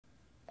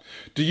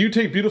Do you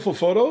take beautiful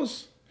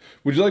photos?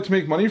 Would you like to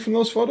make money from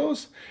those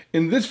photos?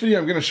 In this video,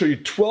 I'm going to show you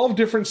 12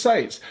 different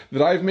sites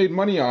that I've made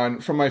money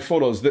on from my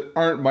photos that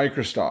aren't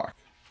Microstock.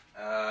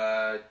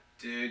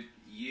 Dude,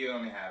 you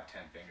only have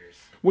 10 fingers.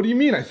 What do you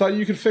mean? I thought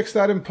you could fix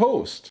that in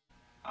post.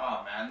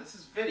 Oh man, this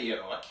is video.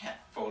 I can't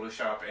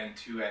Photoshop in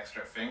 2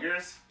 extra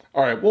fingers.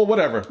 All right, well,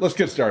 whatever. Let's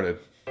get started.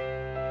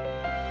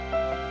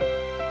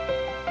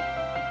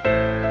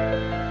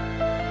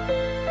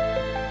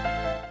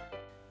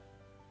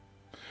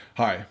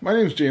 Hi, my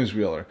name is James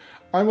Wheeler.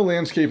 I'm a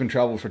landscape and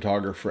travel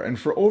photographer, and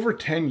for over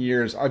 10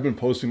 years, I've been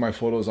posting my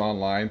photos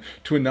online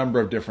to a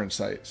number of different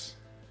sites.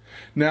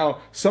 Now,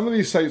 some of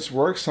these sites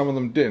work, some of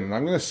them didn't. And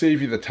I'm going to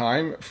save you the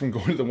time from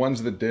going to the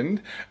ones that didn't,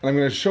 and I'm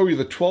going to show you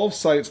the 12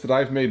 sites that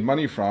I've made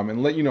money from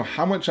and let you know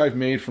how much I've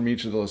made from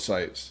each of those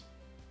sites.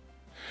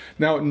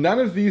 Now, none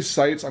of these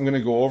sites I'm going to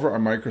go over are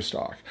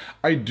Microstock.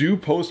 I do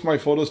post my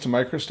photos to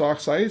Microstock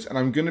sites, and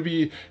I'm going to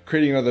be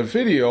creating another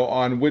video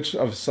on which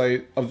of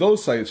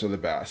those sites are the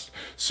best.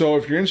 So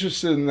if you're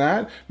interested in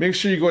that, make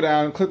sure you go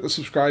down, click the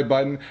subscribe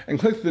button, and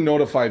click the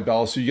notify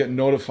bell so you get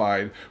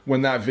notified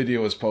when that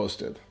video is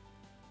posted.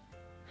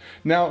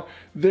 Now,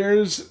 I'm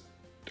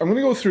going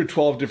to go through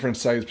 12 different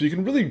sites, but you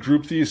can really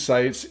group these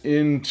sites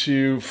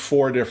into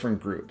 4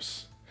 different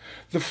groups.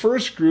 The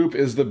first group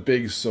is the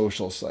big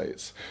social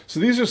sites. So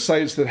these are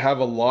sites that have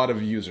a lot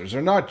of users.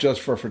 They're not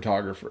just for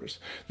photographers.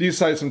 These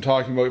sites I'm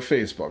talking about: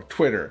 Facebook,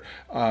 Twitter,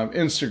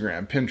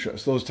 Instagram,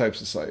 Pinterest, those types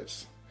of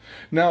sites.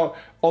 Now,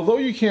 although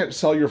you can't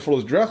sell your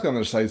photos directly on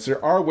their sites,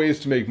 there are ways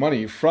to make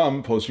money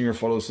from posting your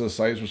photos to the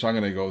sites, which I'm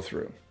going to go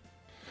through.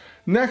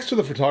 Next are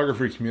the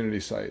photography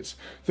community sites.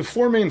 The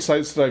 4 main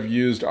sites that I've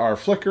used are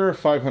Flickr,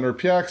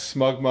 500px,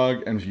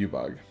 SmugMug, and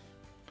Viewbug.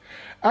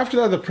 After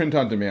that, the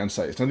print-on-demand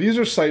sites. Now, these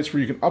are sites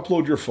where you can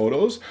upload your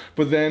photos,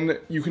 but then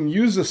you can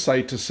use the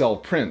site to sell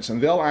prints,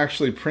 and they'll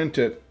actually print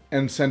it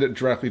and send it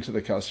directly to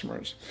the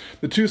customers.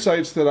 The 2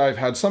 sites that I've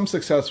had some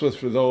success with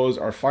for those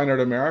are Fine Art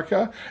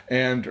America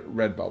and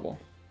Redbubble.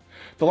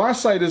 The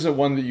last site isn't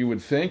one that you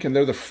would think, and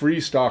they're the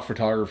free stock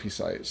photography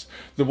sites.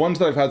 The ones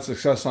that I've had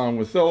success on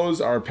with those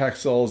are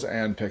Pexels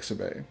and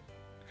Pixabay.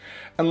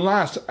 And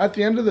last, at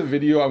the end of the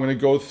video, I'm going to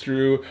go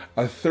through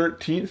a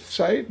 13th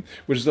site,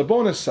 which is a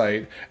bonus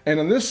site.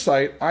 And on this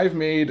site, I've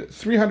made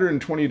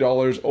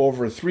 $320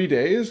 over 3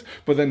 days,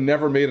 but then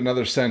never made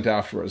another cent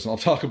afterwards. And I'll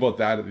talk about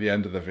that at the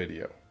end of the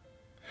video.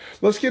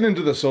 Let's get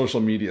into the social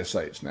media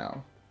sites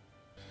now.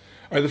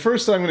 All right, the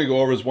first site I'm going to go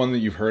over is one that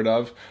you've heard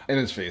of, and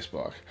it's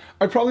Facebook.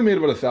 I probably made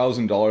about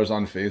 $1,000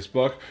 on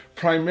Facebook,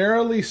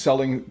 primarily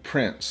selling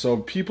prints. So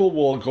people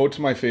will go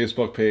to my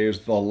Facebook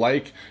page, they'll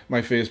like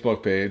my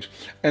Facebook page,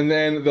 and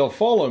then they'll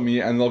follow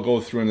me and they'll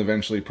go through and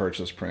eventually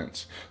purchase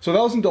prints. So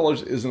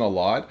 $1,000 isn't a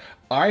lot.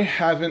 I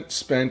haven't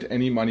spent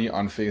any money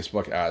on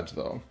Facebook ads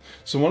though.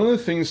 So one of the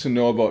things to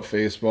know about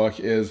Facebook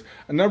is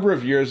a number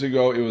of years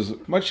ago, it was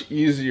much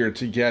easier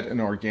to get an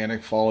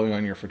organic following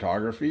on your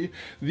photography.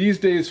 These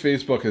days,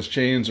 Facebook has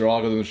changed, their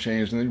algorithms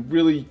changed, and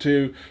really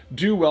to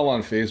do well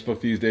on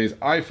Facebook these days,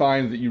 I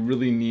find that you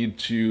really need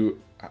to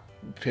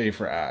pay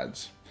for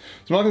ads.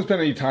 So I'm not going to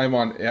spend any time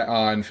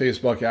on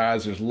Facebook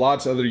ads. There's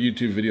lots of other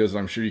YouTube videos that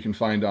I'm sure you can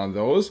find on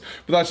those.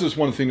 But that's just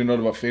one thing to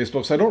note about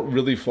Facebook. So I don't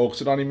really focus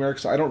it on anymore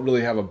because I don't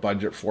really have a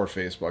budget for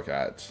Facebook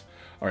ads.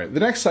 All right, the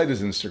next site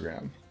is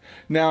Instagram.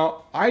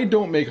 Now, I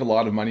don't make a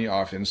lot of money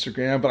off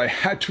Instagram, but I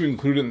had to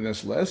include it in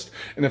this list.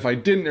 And if I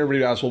didn't, everybody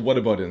would ask, well, what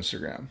about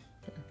Instagram?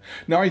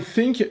 Now, I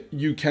think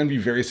you can be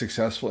very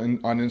successful on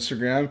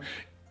Instagram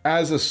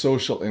as a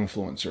social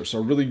influencer. So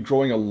really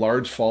growing a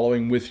large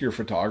following with your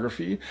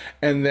photography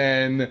and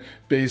then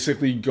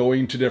basically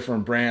going to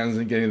different brands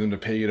and getting them to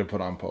pay you to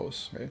put on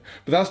posts. Okay?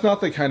 But that's not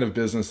the kind of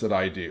business that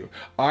I do.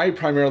 I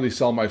primarily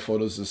sell my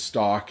photos as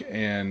stock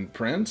and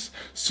prints.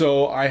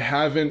 So I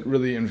haven't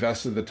really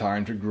invested the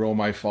time to grow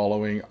my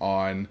following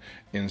on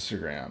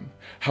Instagram.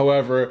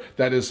 However,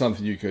 that is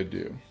something you could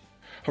do.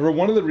 However,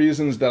 one of the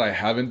reasons that I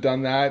haven't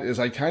done that is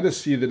I kind of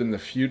see that in the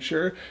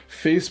future,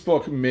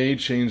 Facebook may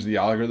change the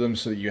algorithm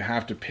so that you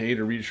have to pay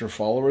to reach your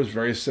followers,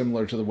 very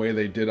similar to the way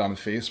they did on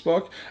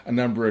Facebook a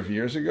number of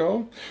years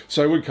ago.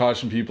 So I would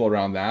caution people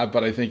around that,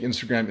 but I think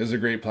Instagram is a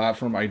great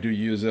platform. I do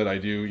use it. I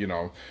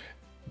do,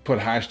 put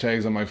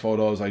hashtags on my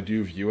photos. I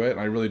do view it, and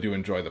I really do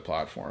enjoy the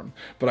platform.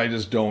 But I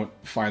just don't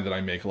find that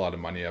I make a lot of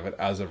money of it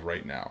as of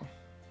right now.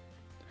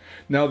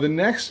 Now, the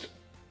next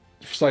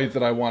site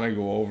that I want to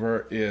go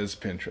over is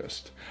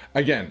Pinterest.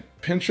 Again,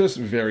 Pinterest,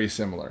 very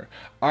similar.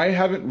 I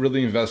haven't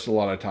really invested a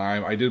lot of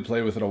time. I did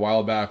play with it a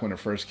while back when it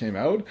first came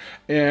out,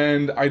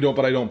 and I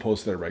don't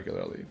post there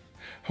regularly.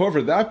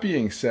 However, that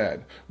being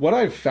said, what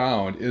I've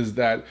found is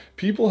that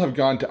people have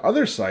gone to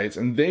other sites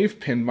and they've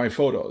pinned my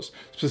photos.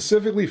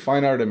 Specifically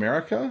Fine Art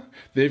America,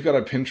 they've got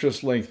a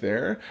Pinterest link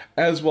there,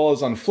 as well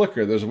as on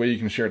Flickr, there's a way you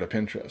can share to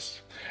Pinterest.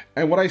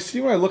 And what I see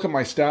when I look at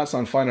my stats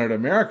on Fine Art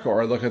America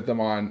or I look at them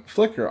on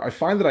Flickr, I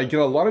find that I get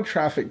a lot of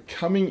traffic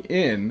coming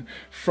in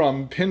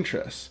from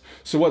Pinterest.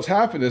 So what's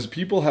happened is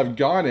people have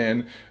gone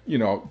in,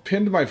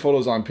 pinned my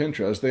photos on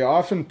Pinterest. They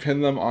often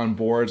pin them on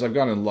boards. I've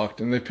gone and looked,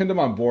 and they pinned them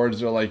on boards.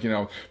 They're like,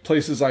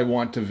 places I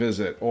want to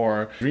visit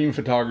or dream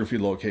photography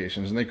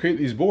locations. And they create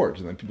these boards,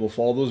 and then people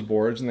follow those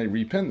boards and they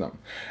repin them.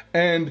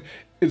 And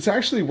it's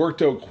actually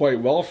worked out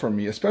quite well for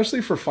me,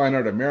 especially for Fine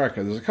Art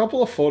America. There's a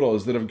couple of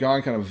photos that have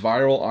gone kind of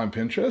viral on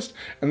Pinterest,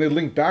 and they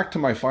link back to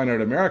my Fine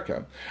Art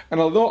America. And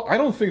although I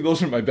don't think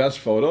those are my best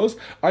photos,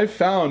 I've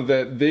found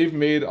that they've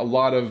made a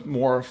lot of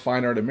more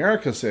Fine Art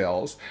America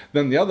sales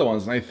than the other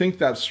ones. And I think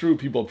that's through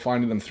people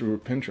finding them through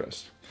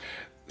Pinterest.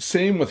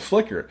 Same with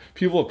Flickr.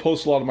 People have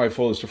posted a lot of my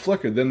photos to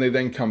Flickr, then they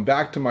then come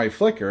back to my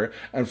Flickr,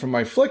 and from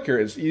my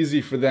Flickr, it's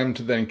easy for them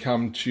to then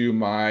come to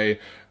my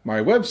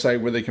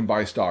website where they can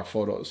buy stock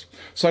photos.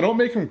 So I don't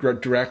make them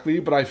directly,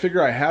 but I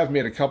figure I have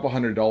made a couple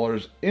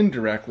 $100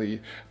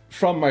 indirectly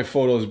from my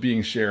photos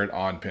being shared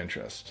on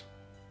Pinterest.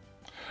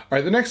 All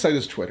right, the next site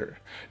is Twitter.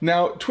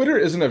 Now, Twitter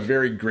isn't a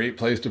very great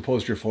place to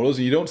post your photos,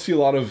 and you don't see a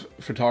lot of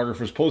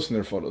photographers posting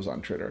their photos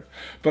on Twitter.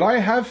 But I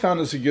have found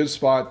this a good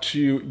spot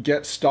to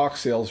get stock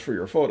sales for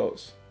your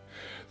photos.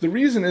 The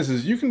reason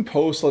is you can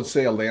post, let's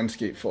say, a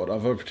landscape photo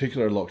of a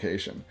particular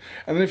location.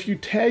 And then if you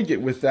tag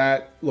it with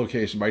that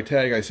location, by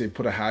tag I say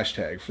put a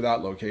hashtag for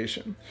that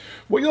location,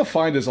 what you'll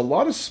find is a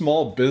lot of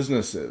small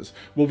businesses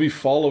will be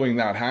following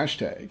that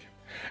hashtag.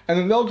 And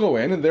then they'll go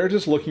in and they're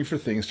just looking for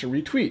things to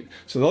retweet.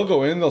 So they'll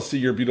go in, they'll see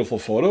your beautiful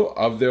photo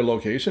of their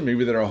location.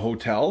 Maybe they're a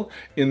hotel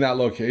in that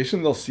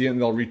location. They'll see it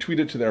and they'll retweet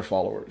it to their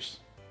followers.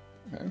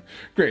 Okay.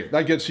 Great,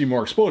 that gets you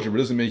more exposure, but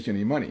doesn't make you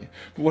any money.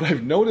 But what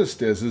I've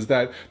noticed is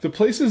that the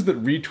places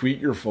that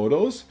retweet your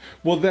photos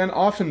will then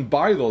often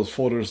buy those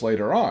photos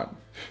later on.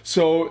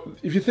 So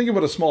if you think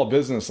about a small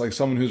business, like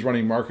someone who's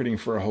running marketing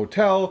for a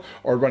hotel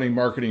or running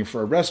marketing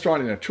for a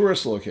restaurant in a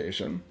tourist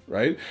location,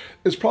 right?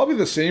 It's probably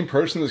the same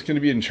person that's going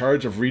to be in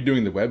charge of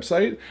redoing the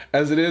website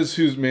as it is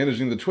who's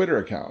managing the Twitter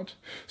account.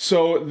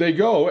 So they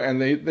go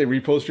and they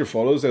repost your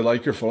photos, they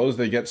like your photos,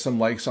 they get some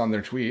likes on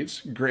their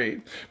tweets,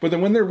 great. But then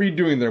when they're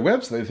redoing their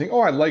website, they think, oh,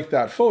 I like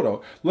that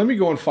photo. Let me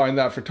go and find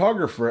that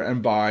photographer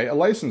and buy a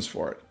license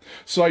for it.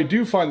 So I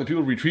do find that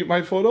people retweet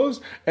my photos,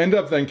 end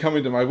up then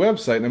coming to my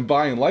website and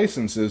buying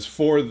licenses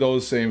for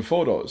those same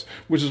photos,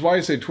 which is why I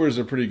say Twitter is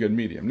a pretty good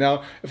medium.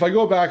 Now, if I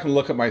go back and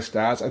look at my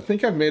stats, I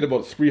think I've made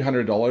about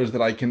 $300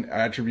 that I can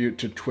attribute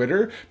to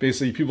Twitter,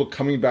 basically people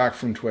coming back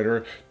from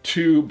Twitter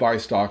to buy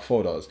stock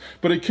photos.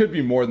 But it could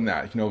be more than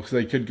that, because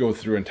they could go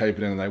through and type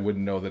it in and I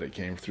wouldn't know that it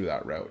came through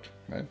that route.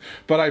 Right?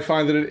 But I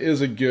find that it is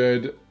a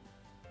good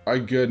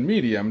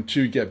medium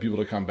to get people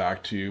to come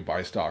back to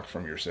buy stock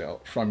from your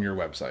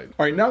website.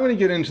 All right, now I'm going to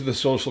get into the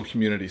social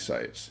community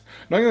sites.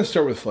 Now I'm going to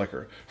start with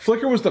Flickr.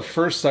 Flickr was the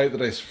first site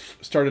that I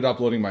started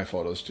uploading my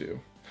photos to.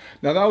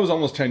 Now that was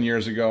almost 10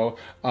 years ago,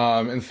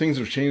 and things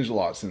have changed a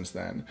lot since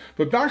then.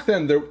 But back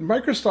then, the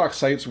Microstock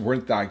sites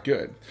weren't that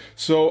good.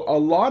 So a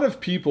lot of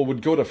people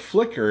would go to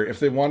Flickr if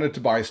they wanted to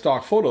buy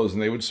stock photos,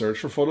 and they would search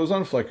for photos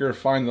on Flickr,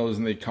 find those,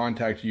 and they'd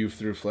contact you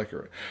through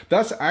Flickr.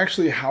 That's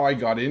actually how I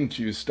got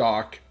into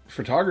stock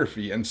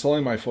photography and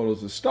selling my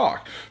photos as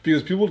stock,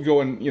 because people would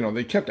go and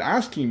they kept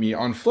asking me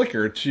on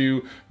Flickr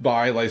to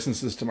buy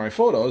licenses to my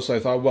photos. So I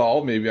thought,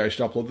 well, maybe I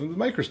should upload them to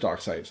the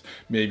Microstock sites.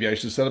 Maybe I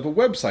should set up a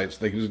website so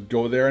they could just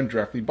go there and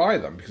directly buy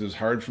them, because it was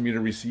hard for me to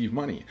receive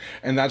money.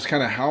 And that's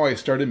kind of how I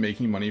started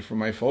making money from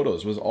my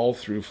photos, was all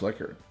through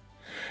Flickr.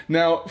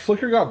 Now,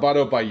 Flickr got bought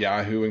out by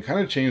Yahoo and kind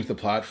of changed the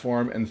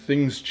platform, and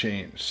things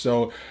changed.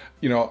 So,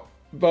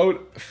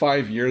 about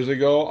 5 years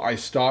ago, I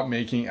stopped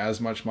making as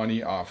much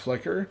money off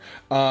Flickr,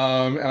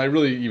 and I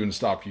really even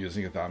stopped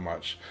using it that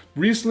much.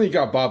 Recently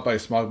got bought by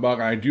SmugMug,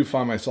 and I do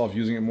find myself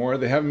using it more.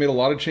 They haven't made a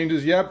lot of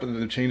changes yet, but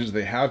the changes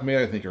they have made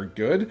I think are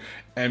good,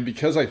 and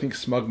because I think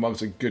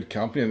SmugMug's a good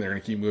company and they're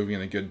going to keep moving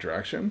in a good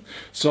direction,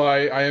 so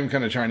I am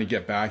kind of trying to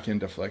get back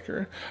into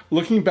Flickr.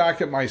 Looking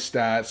back at my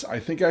stats, I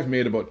think I've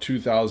made about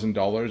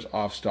 $2,000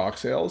 off stock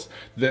sales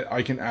that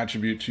I can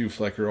attribute to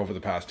Flickr over the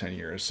past 10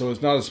 years, so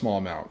it's not a small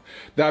amount.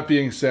 That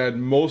being said,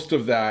 most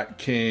of that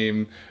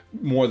came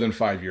more than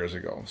 5 years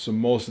ago. So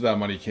most of that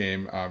money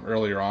came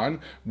earlier on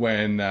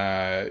when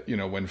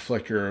when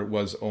Flickr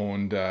was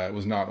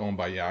not owned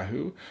by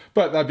Yahoo.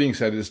 But that being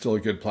said, it's still a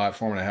good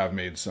platform, and I have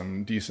made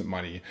some decent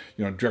money,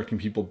 directing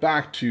people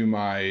back to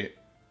my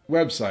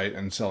website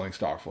and selling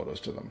stock photos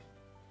to them.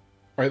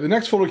 All right, the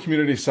next photo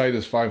community site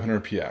is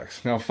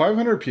 500px. Now,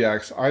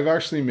 500px, I've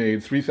actually made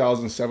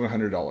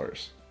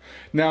 $3,700.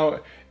 Now,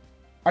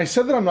 I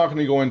said that I'm not going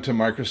to go into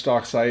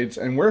Microstock sites,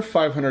 and where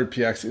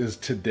 500px is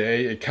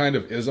today, it kind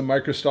of is a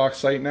Microstock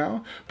site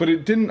now, but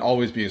it didn't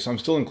always be, so I'm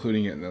still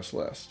including it in this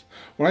list.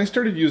 When I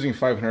started using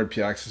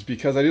 500px, it's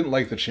because I didn't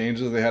like the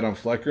changes they had on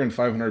Flickr, and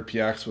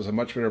 500px was a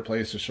much better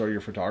place to show your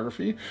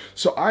photography.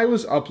 So I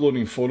was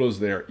uploading photos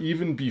there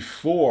even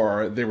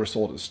before they were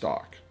sold as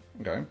stock.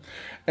 Okay,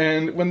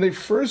 and when they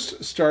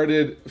first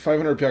started,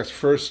 500px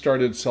first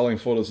started selling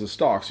photos as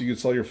stock, so you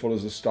could sell your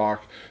photos as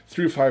stock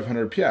through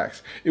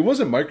 500px. It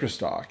wasn't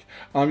Microstock.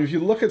 If you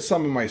look at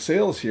some of my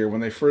sales here,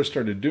 when they first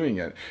started doing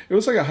it, it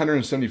was like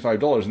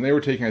 $175, and they were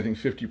taking, I think,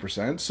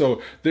 50%.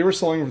 So they were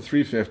selling for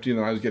 $350, and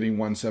then I was getting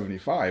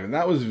 $175, and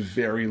that was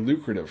very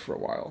lucrative for a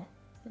while.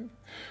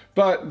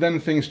 But then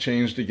things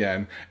changed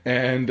again,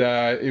 and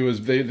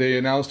they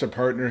announced a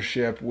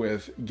partnership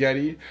with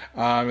Getty,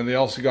 and they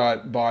also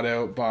got bought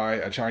out by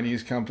a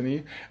Chinese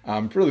company,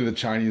 really the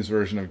Chinese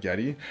version of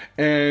Getty,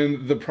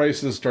 and the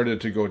prices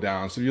started to go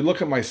down. So if you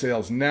look at my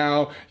sales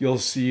now, you'll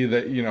see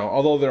that, you know,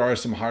 although there are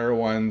some higher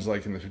ones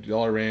like in the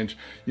 $50 range,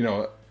 you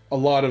know, a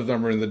lot of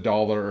them are in the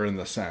dollar or in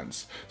the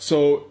cents.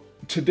 So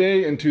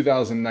today in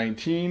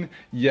 2019,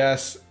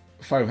 yes,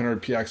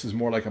 500px is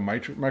more like a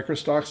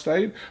Microstock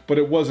site, but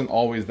it wasn't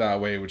always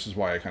that way, which is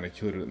why I kind of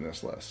included it in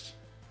this list.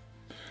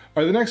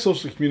 All right, the next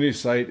social community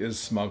site is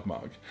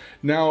SmugMug.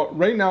 Now,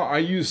 right now I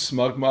use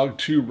SmugMug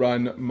to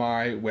run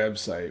my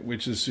website,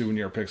 which is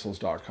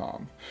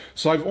souvenirpixels.com.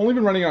 So I've only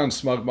been running on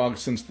SmugMug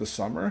since the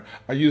summer.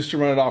 I used to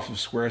run it off of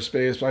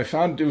Squarespace, but I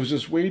found it was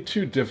just way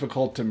too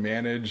difficult to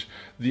manage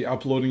the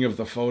uploading of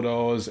the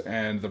photos,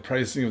 and the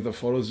pricing of the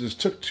photos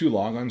just took too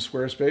long on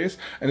Squarespace,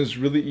 and it's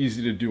really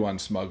easy to do on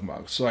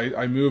SmugMug. So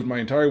I moved my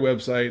entire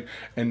website,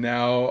 and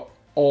now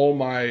all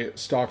my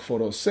stock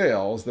photo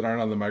sales that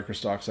aren't on the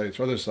Microstock sites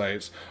or other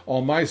sites,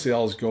 all my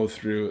sales go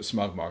through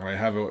SmugMug. And I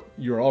have a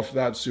URL for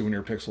that,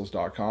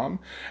 souvenirpixels.com.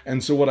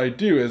 And so what I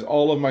do is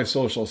all of my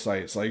social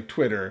sites like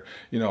Twitter,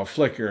 you know,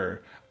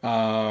 Flickr,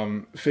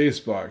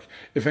 Facebook,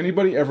 if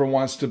anybody ever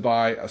wants to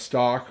buy a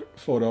stock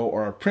photo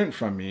or a print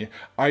from me,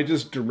 I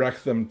just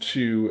direct them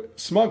to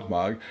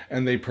SmugMug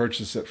and they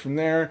purchase it from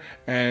there,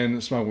 and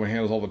SmugMug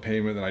handles all the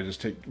payment, and I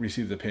just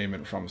receive the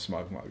payment from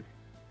SmugMug.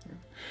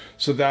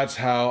 So that's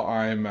how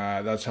I'm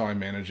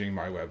managing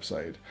my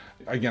website.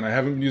 Again, I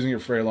haven't been using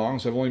it for very long,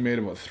 so I've only made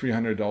about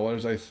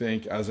 $300, I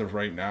think, as of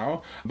right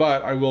now.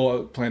 But I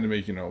will plan to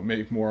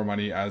make more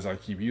money as I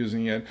keep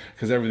using it,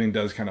 because everything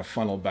does kind of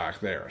funnel back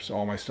there. So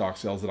all my stock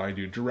sales that I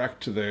do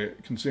direct to the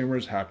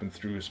consumers happen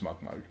through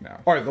SmugMug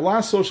now. All right, the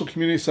last social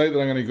community site that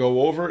I'm going to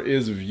go over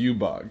is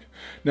Viewbug.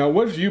 Now,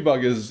 what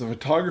Viewbug is a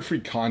photography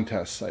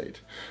contest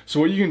site. So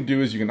what you can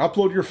do is you can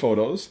upload your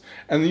photos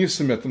and then you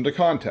submit them to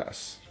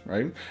contests.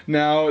 Right?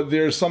 Now,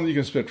 there's some that you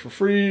can submit for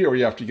free, or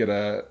you have to get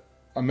a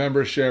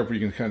membership where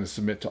you can kind of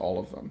submit to all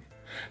of them.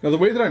 Now, the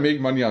way that I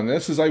make money on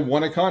this is I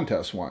won a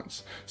contest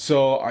once.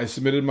 So I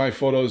submitted my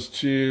photos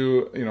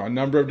to, a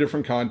number of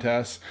different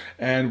contests,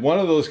 and one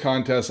of those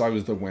contests I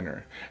was the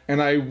winner. And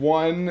I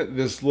won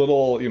this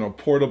little,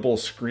 portable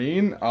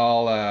screen.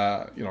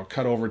 I'll,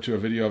 cut over to a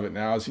video of it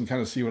now so you can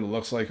kind of see what it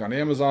looks like on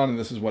Amazon, and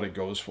this is what it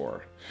goes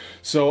for.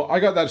 So I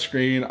got that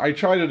screen. I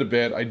tried it a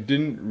bit. I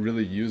didn't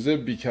really use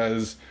it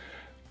because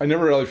I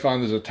never really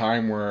found there's a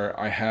time where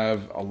I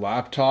have a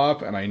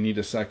laptop and I need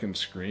a second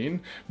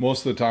screen.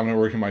 Most of the time when I'm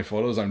working my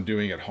photos, I'm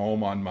doing at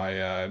home on my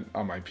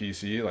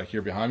PC, like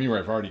here behind me, where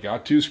I've already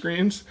got two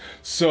screens.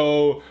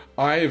 So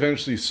I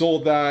eventually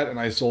sold that, and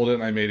I sold it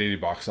and I made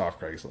 $80 off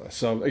Craigslist.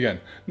 So again,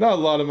 not a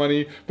lot of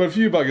money, but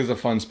Viewbug is a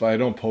fun spot. I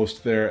don't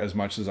post there as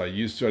much as I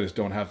used to. I just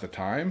don't have the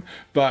time.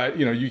 But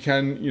you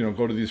can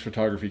go to these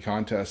photography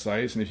contest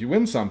sites, and if you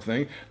win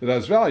something that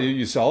has value,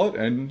 you sell it,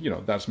 and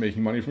that's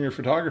making money from your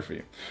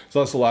photography. So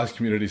that's the last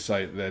community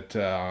site that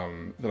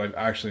I've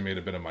actually made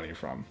a bit of money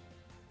from.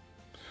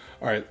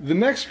 All right, the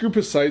next group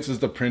of sites is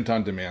the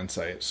print-on-demand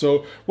site.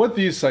 So what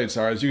these sites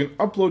are is you can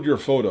upload your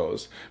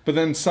photos, but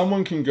then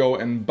someone can go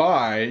and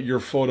buy your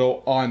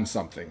photo on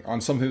something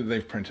that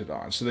they've printed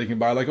on. So they can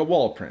buy like a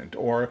wall print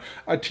or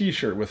a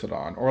t-shirt with it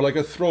on, or like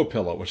a throw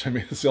pillow, which I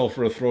made a sale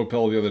for a throw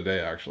pillow the other day,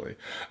 actually.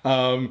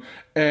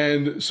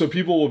 And so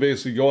people will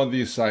basically go on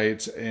these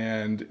sites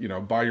and,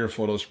 buy your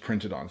photos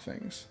printed on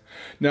things.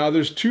 Now,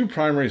 there's two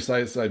primary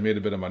sites that I've made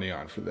a bit of money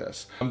on for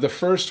this. The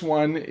first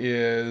one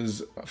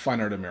is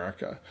Fine Art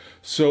America.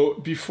 So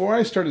before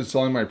I started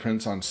selling my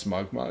prints on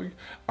SmugMug,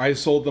 I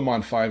sold them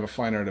on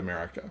Fine Art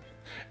America.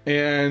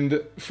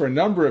 And for a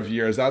number of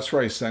years, that's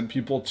where I sent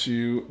people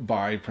to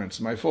buy prints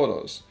of my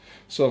photos.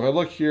 So if I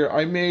look here,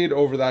 I made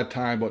over that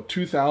time about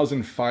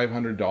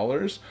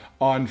 $2,500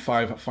 on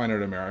Fine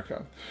Art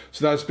America.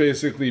 So that's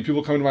basically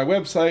people coming to my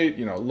website,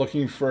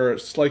 looking for,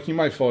 liking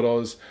my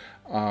photos,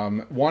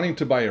 wanting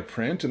to buy a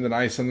print, and then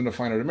I send them to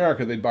Fine Art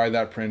America. They'd buy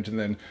that print, and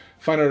then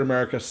Fine Art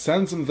America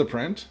sends them the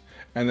print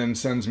and then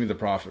sends me the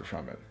profit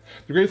from it.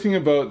 The great thing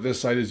about this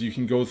site is you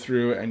can go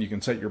through and you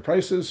can set your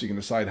prices, so you can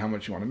decide how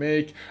much you want to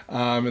make,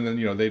 and then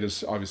they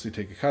just obviously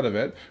take a cut of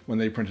it when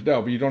they print it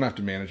out, but you don't have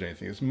to manage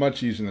anything. It's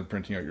much easier than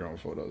printing out your own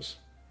photos.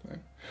 Okay.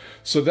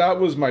 So that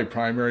was my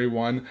primary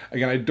one.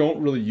 Again, I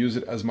don't really use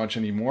it as much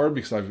anymore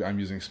because I'm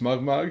using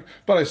SmugMug,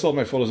 but I still have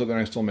my photos up there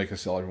and I still make a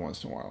sale every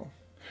once in a while.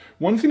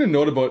 One thing to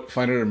note about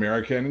Fine Art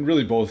America, and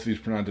really both of these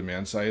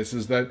print-on-demand sites,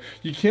 is that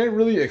you can't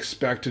really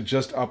expect to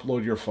just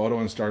upload your photo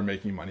and start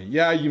making money.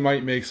 Yeah, you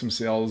might make some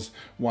sales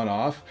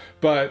one-off,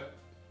 but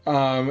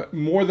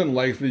more than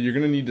likely you're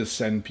going to need to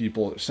send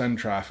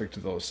traffic to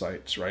those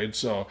sites, right?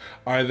 So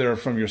either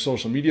from your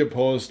social media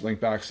posts, link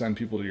back, send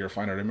people to your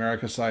Fine Art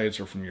America sites,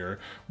 or from your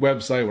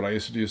website, what I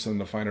used to do, send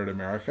them to Fine Art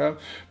America.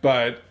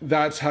 But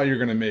that's how you're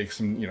going to make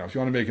some, if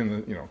you want to make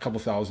a couple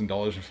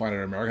 $1,000s from Fine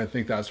Art America, I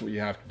think that's what you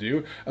have to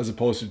do, as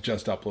opposed to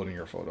just uploading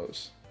your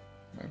photos.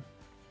 Okay.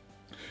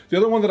 The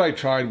other one that I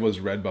tried was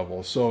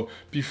Redbubble. So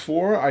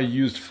before I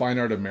used Fine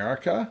Art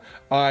America,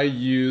 I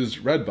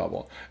used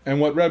Redbubble. And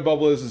what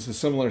Redbubble is a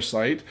similar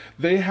site.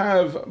 They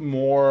have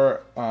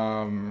more,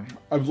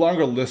 a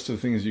longer list of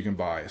things you can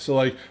buy. So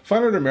like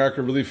Fine Art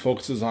America really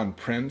focuses on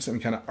prints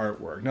and kind of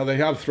artwork. Now they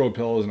have throw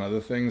pillows and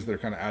other things. They're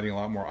kind of adding a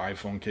lot more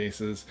iPhone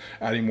cases,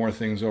 adding more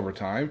things over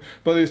time,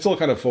 but they still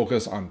kind of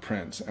focus on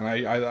prints. And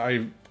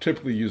I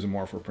typically use them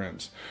more for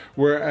prints.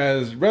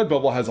 Whereas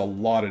Redbubble has a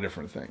lot of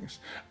different things.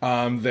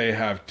 They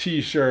have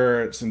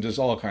t-shirts and just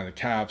all kinds of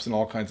caps and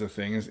all kinds of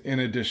things in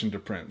addition to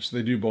prints.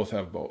 They do both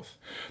have both.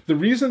 The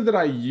reason that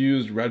I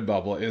used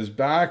Redbubble is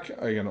back,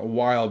 again, a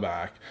while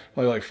back,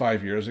 probably like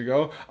 5 years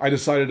ago, I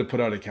decided to put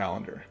out a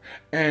calendar.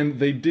 And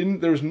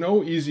there was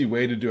no easy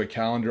way to do a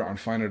calendar on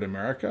Fine Art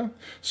America.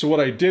 So what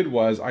I did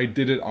was I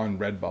did it on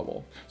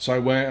Redbubble. So I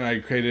went and I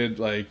created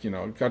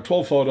got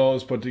 12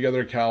 photos, put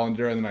together a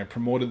calendar, and then I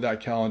promoted that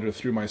calendar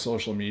through my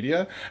social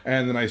media,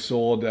 and then I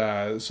sold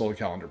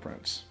calendar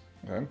prints.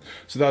 Okay,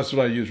 so that's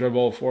what I use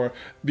Redbubble for.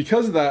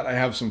 Because of that, I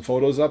have some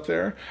photos up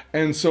there,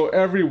 and so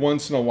every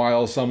once in a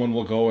while, someone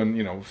will go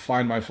and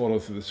find my photo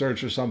through the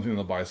search or something, and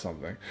they'll buy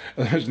something.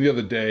 And the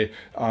other day,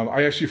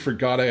 I actually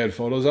forgot I had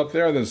photos up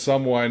there, and then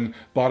someone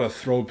bought a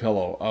throw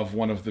pillow of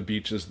one of the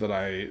beaches that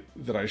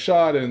I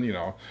shot, and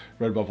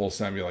Redbubble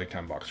sent me like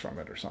 $10 from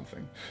it or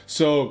something.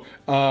 So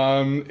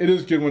it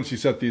is good once you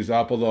set these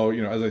up. Although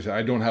as I said,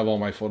 I don't have all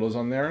my photos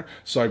on there,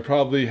 so I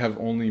probably have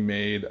only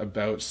made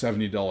about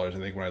 $70. I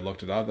think when I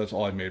looked it up, that's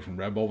all I've made from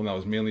Redbubble, and that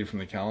was mainly from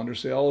the calendar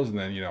sales, and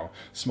then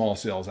small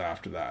sales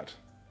after that.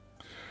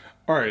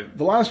 All right,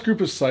 the last group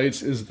of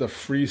sites is the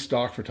free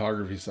stock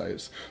photography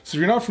sites. So if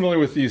you're not familiar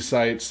with these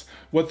sites,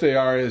 what they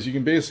are is you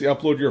can basically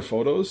upload your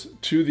photos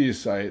to these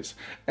sites,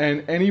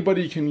 and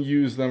anybody can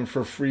use them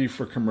for free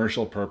for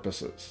commercial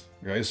purposes.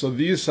 Okay, so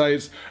these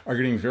sites are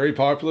getting very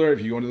popular.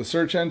 If you go into the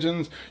search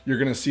engines, you're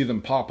going to see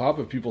them pop up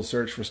if people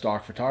search for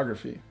stock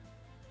photography.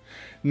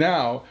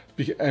 Now,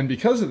 and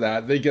because of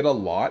that, they get a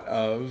lot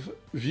of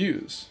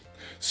views.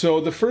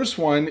 So the first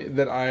one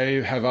that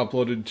I have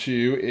uploaded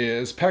to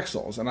is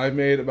Pexels, and I've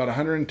made about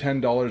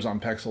 $110 on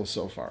Pexels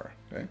so far.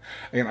 Okay.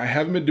 Again, I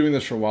haven't been doing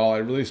this for a while. I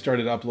really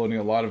started uploading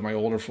a lot of my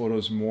older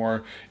photos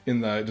more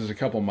just a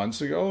couple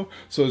months ago.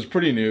 So it's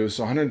pretty new.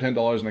 So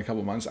 $110 in a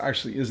couple months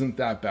actually isn't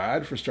that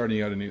bad for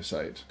starting out a new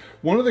site.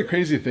 One of the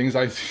crazy things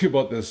I see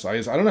about this site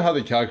is I don't know how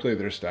they calculate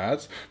their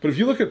stats, but if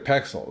you look at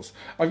Pexels,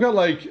 I've got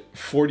like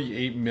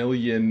 48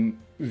 million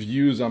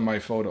views on my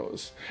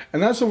photos, and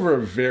that's over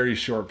a very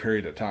short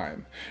period of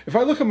time. If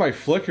I look at my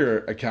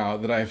Flickr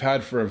account that I've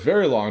had for a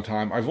very long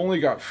time, I've only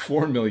got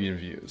 4 million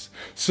views.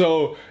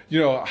 So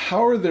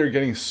how are they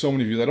getting so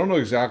many views? I don't know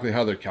exactly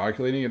how they're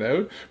calculating it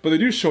out, but they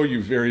do show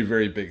you very,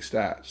 very big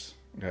stats.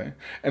 Okay,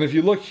 and if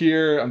you look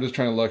here, I'm just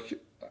trying to look.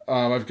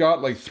 I've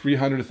got like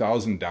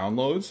 300,000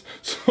 downloads.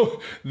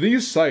 So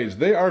these sites,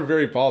 they are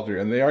very popular,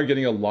 and they are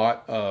getting a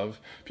lot of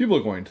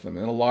people going to them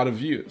and a lot of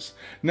views.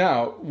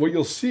 Now, what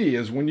you'll see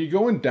is when you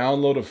go and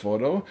download a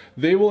photo,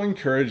 they will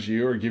encourage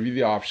you or give you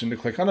the option to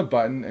click on a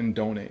button and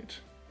donate.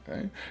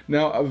 Okay.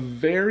 Now, a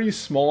very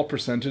small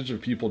percentage of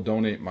people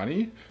donate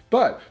money,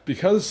 but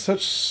because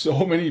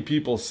so many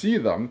people see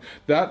them,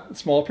 that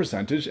small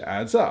percentage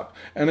adds up.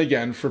 And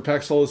again, for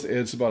Pexels,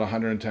 it's about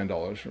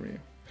 $110 for me.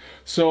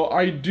 So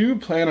I do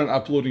plan on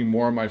uploading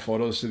more of my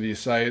photos to these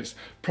sites,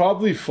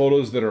 probably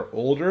photos that are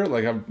older.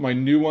 Like my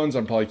new ones,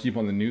 I'm probably keep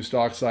on the new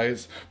stock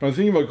sites, but I'm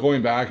thinking about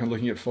going back and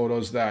looking at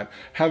photos that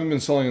haven't been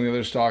selling on the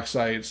other stock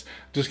sites,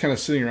 just kind of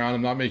sitting around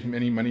and not making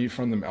any money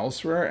from them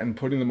elsewhere, and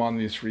putting them on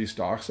these free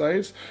stock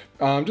sites,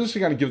 just to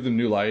kind of give them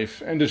new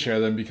life and to share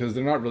them, because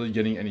they're not really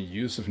getting any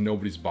use if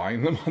nobody's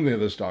buying them on the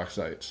other stock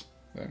sites.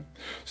 Okay.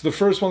 So the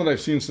first one that I've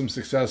seen some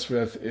success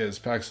with is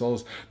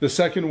Pexels. The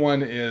second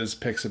one is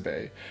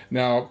Pixabay.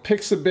 Now,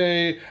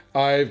 Pixabay,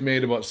 I've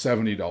made about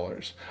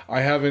 $70.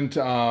 I haven't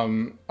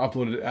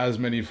uploaded as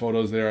many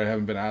photos there. I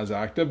haven't been as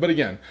active, but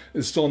again,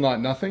 it's still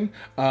not nothing.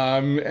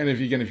 And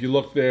if you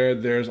look there,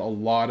 there's a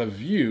lot of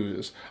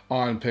views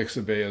on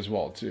Pixabay as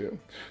well too.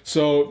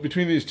 So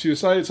between these two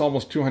sites,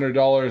 almost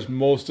 $200,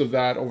 most of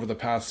that over the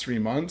past 3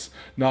 months.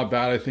 Not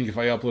bad. I think if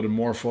I uploaded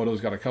more photos,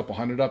 got a couple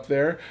hundred up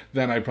there,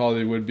 then I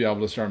probably would be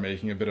able to start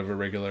making a bit of a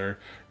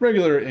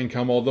regular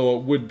income, although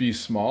it would be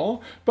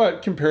small,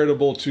 but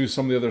comparable to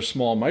some of the other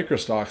small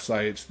Microstock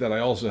sites that I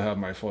also have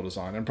my photos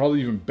on, and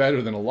probably even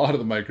better than a lot of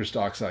the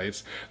Microstock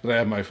sites that I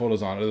have my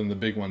photos on, other than the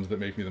big ones that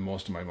make me the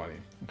most of my money.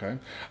 Okay.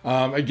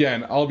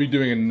 Again, I'll be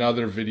doing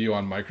another video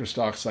on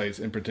Microstock sites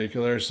in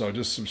particular, so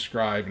just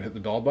subscribe and hit the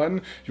bell button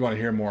if you want to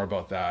hear more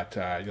about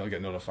that. You'll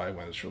get notified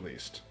when it's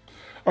released.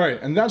 All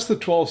right, and that's the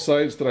 12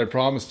 sites that I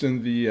promised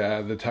in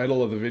the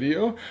title of the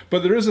video,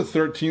 but there is a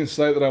 13th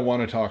site that I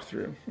want to talk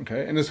through,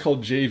 okay, and it's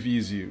called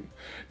JVZoo.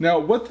 Now,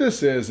 what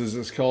this is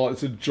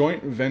it's a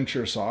joint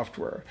venture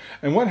software,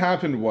 and what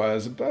happened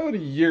was about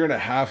 1.5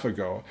 years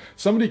ago,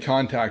 somebody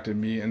contacted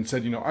me and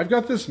said, I've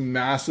got this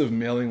massive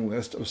mailing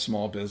list of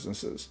small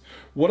businesses.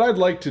 What I'd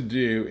like to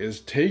do is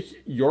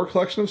take your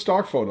collection of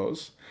stock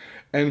photos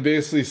and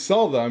basically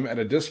sell them at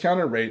a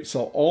discounted rate,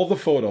 sell all the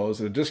photos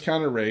at a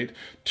discounted rate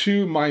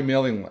to my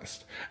mailing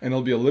list. And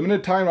it'll be a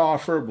limited time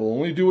offer. We'll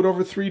only do it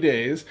over 3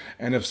 days.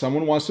 And if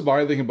someone wants to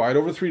buy it, they can buy it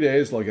over 3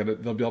 days. They'll get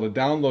it. They'll be able to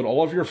download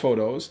all of your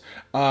photos.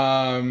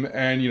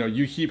 And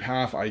you keep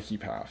half, I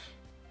keep half.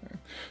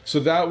 So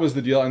that was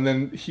the deal, and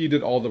then he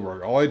did all the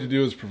work. All I had to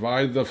do was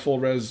provide the full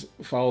res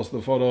files of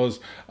the photos.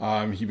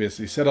 He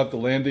basically set up the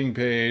landing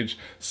page,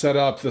 set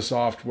up the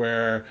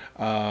software,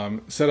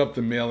 set up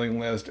the mailing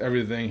list,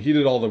 everything. He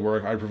did all the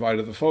work. I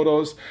provided the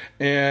photos,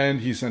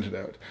 and he sent it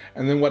out.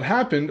 And then what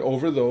happened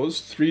over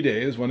those 3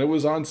 days when it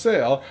was on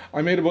sale,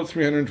 I made about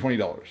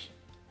 $320.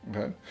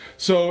 Okay.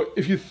 So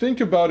if you think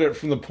about it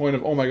from the point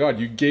of, oh my God,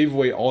 you gave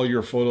away all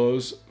your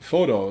photos,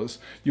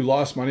 you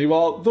lost money.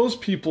 Well, those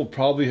people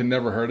probably had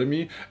never heard of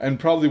me and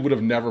probably would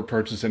have never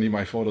purchased any of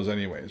my photos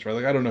anyways, right?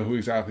 Like, I don't know who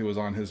exactly was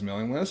on his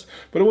mailing list,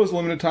 but it was a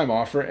limited time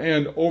offer.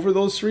 And over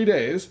those 3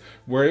 days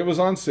where it was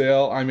on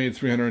sale, I made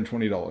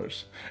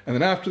 $320. And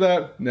then after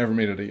that, never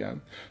made it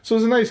again. So it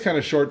was a nice kind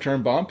of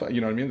short-term bump.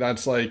 You know what I mean?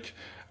 That's like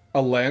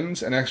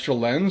an extra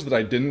lens that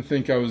I didn't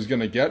think I was going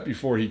to get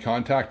before he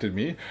contacted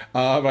me.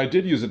 But I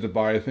did use it to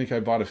buy. I think I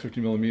bought a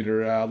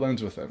 50mm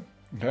lens with it.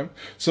 Okay,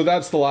 so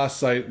that's the last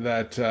site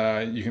that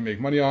you can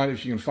make money on.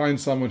 If you can find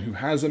someone who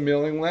has a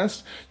mailing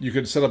list, you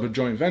could set up a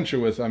joint venture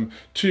with them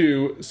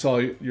to sell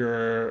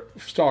your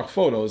stock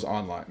photos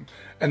online.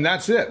 And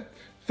that's it.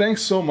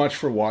 Thanks so much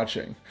for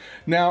watching.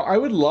 Now, I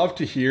would love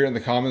to hear in the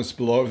comments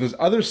below if there's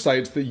other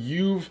sites that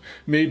you've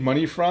made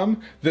money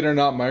from that are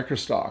not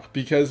Microstock,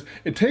 because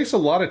it takes a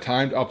lot of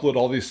time to upload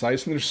all these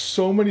sites and there's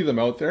so many of them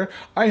out there.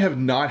 I have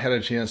not had a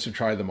chance to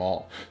try them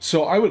all.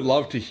 So I would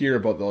love to hear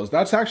about those.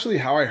 That's actually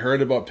how I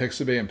heard about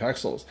Pixabay and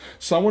Pexels.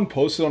 Someone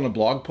posted on a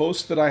blog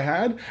post that I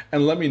had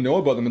and let me know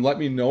about them and let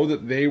me know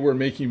that they were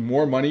making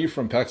more money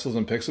from Pexels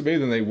and Pixabay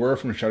than they were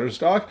from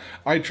Shutterstock.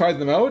 I tried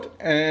them out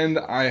and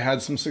I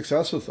had some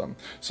success with them.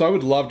 So I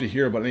would love to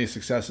hear about any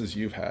successes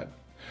you've had.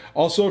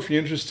 Also, if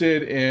you're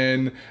interested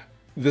in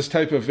this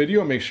type of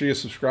video, make sure you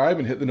subscribe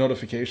and hit the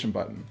notification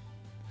button.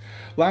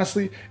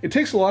 Lastly, it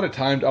takes a lot of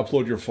time to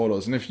upload your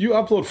photos, and if you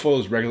upload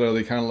photos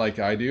regularly, kind of like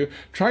I do,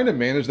 trying to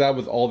manage that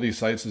with all these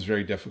sites is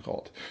very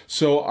difficult.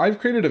 So I've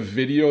created a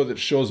video that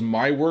shows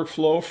my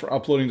workflow for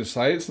uploading to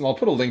sites, and I'll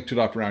put a link to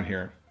it up around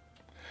here.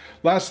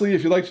 Lastly,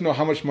 if you'd like to know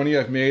how much money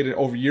I've made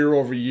over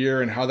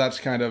year and how that's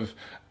kind of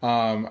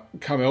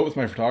come out with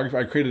my photography,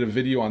 I created a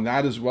video on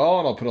that as well,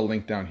 and I'll put a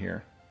link down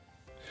here.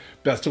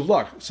 Best of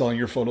luck selling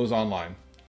your photos online.